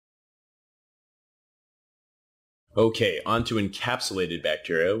Okay, on to encapsulated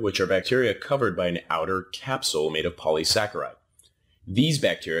bacteria, which are bacteria covered by an outer capsule made of polysaccharide. These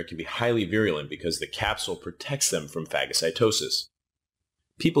bacteria can be highly virulent because the capsule protects them from phagocytosis.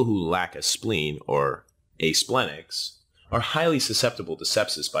 People who lack a spleen, or asplenics, are highly susceptible to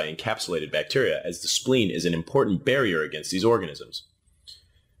sepsis by encapsulated bacteria, as the spleen is an important barrier against these organisms.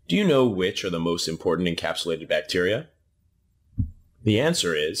 Do you know which are the most important encapsulated bacteria? The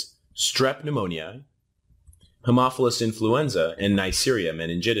answer is Strep pneumoniae, Haemophilus influenza, and Neisseria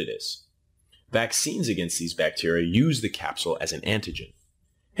meningitidis. Vaccines against these bacteria use the capsule as an antigen.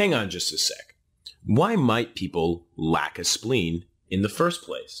 Hang on just a sec. Why might people lack a spleen in the first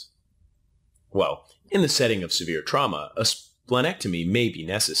place? Well, in the setting of severe trauma, a splenectomy may be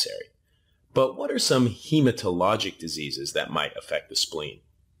necessary. But what are some hematologic diseases that might affect the spleen?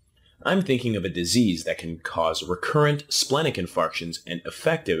 I'm thinking of a disease that can cause recurrent splenic infarctions and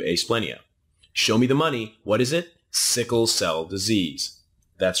affective asplenia. Show me the money. What is it? Sickle cell disease.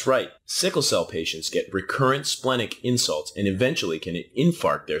 That's right. Sickle cell patients get recurrent splenic insults and eventually can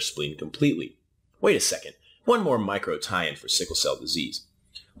infarct their spleen completely. Wait a second. One more micro tie-in for sickle cell disease.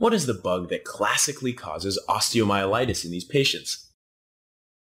 What is the bug that classically causes osteomyelitis in these patients?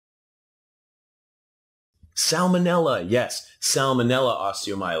 Salmonella. Yes, Salmonella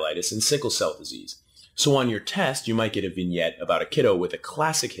osteomyelitis in sickle cell disease. So on your test, you might get a vignette about a kiddo with a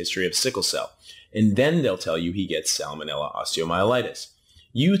classic history of sickle cell, and then they'll tell you he gets Salmonella osteomyelitis.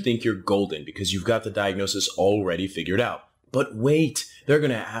 You think you're golden because you've got the diagnosis already figured out. But wait, they're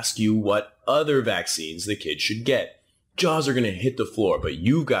going to ask you what other vaccines the kid should get. Jaws are going to hit the floor, but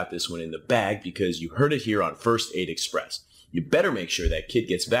you've got this one in the bag because you heard it here on First Aid Express. You better make sure that kid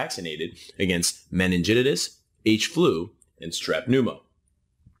gets vaccinated against meningitis, H-flu, and strep pneumo.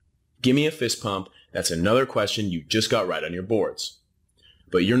 Give me a fist pump. That's another question you just got right on your boards.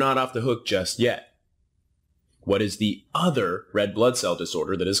 But you're not off the hook just yet. What is the other red blood cell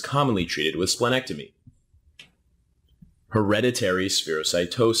disorder that is commonly treated with splenectomy? Hereditary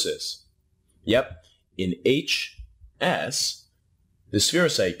spherocytosis. Yep, in HS, the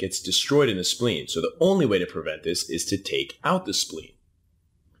spherocyte gets destroyed in the spleen, so the only way to prevent this is to take out the spleen.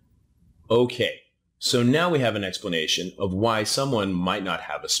 Okay, so now we have an explanation of why someone might not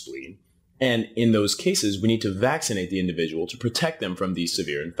have a spleen, and in those cases, we need to vaccinate the individual to protect them from these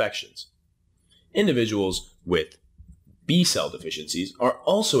severe infections. Individuals with B-cell deficiencies are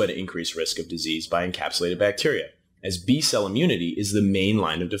also at an increased risk of disease by encapsulated bacteria, as B-cell immunity is the main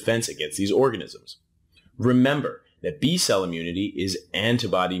line of defense against these organisms. Remember that B-cell immunity is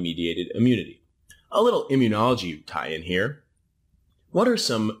antibody-mediated immunity. A little immunology tie-in here. What are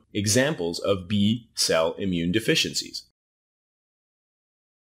some examples of B-cell immune deficiencies?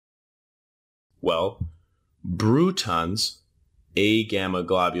 Well, Bruton's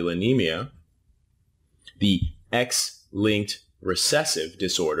agammaglobulinemia, the X-linked recessive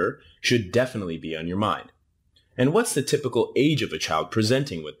disorder, should definitely be on your mind. And what's the typical age of a child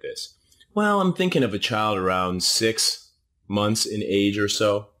presenting with this? Well, I'm thinking of a child around 6 months in age or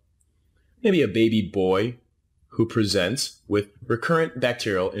so. Maybe a baby boy who presents with recurrent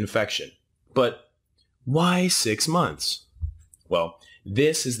bacterial infection. But why 6 months? Well,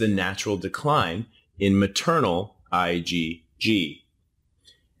 this is the natural decline in maternal IgG.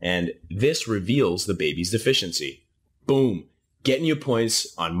 And this reveals the baby's deficiency. Boom! Getting you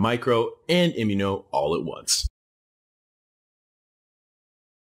points on micro and immuno all at once.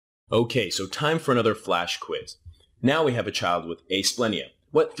 Okay, so time for another flash quiz. Now we have a child with asplenia.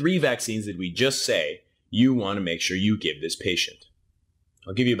 What 3 vaccines did we just say you want to make sure you give this patient?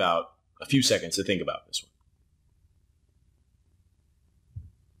 I'll give you about a few seconds to think about this one.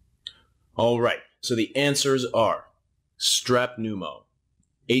 All right, so the answers are strep pneumo,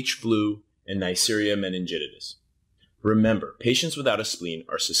 H-flu, and Neisseria meningitidis. Remember, patients without a spleen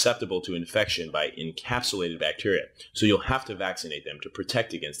are susceptible to infection by encapsulated bacteria, so you'll have to vaccinate them to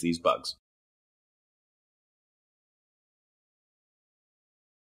protect against these bugs.